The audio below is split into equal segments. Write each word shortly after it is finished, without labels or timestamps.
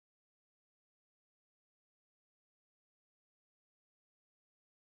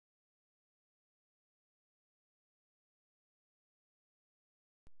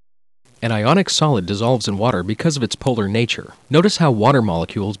An ionic solid dissolves in water because of its polar nature. Notice how water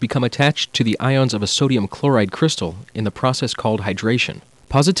molecules become attached to the ions of a sodium chloride crystal in the process called hydration.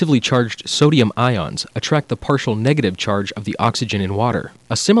 Positively charged sodium ions attract the partial negative charge of the oxygen in water.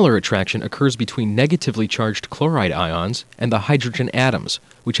 A similar attraction occurs between negatively charged chloride ions and the hydrogen atoms,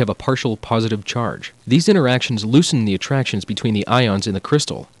 which have a partial positive charge. These interactions loosen the attractions between the ions in the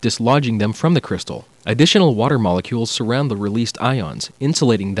crystal, dislodging them from the crystal. Additional water molecules surround the released ions,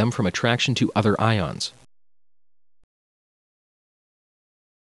 insulating them from attraction to other ions.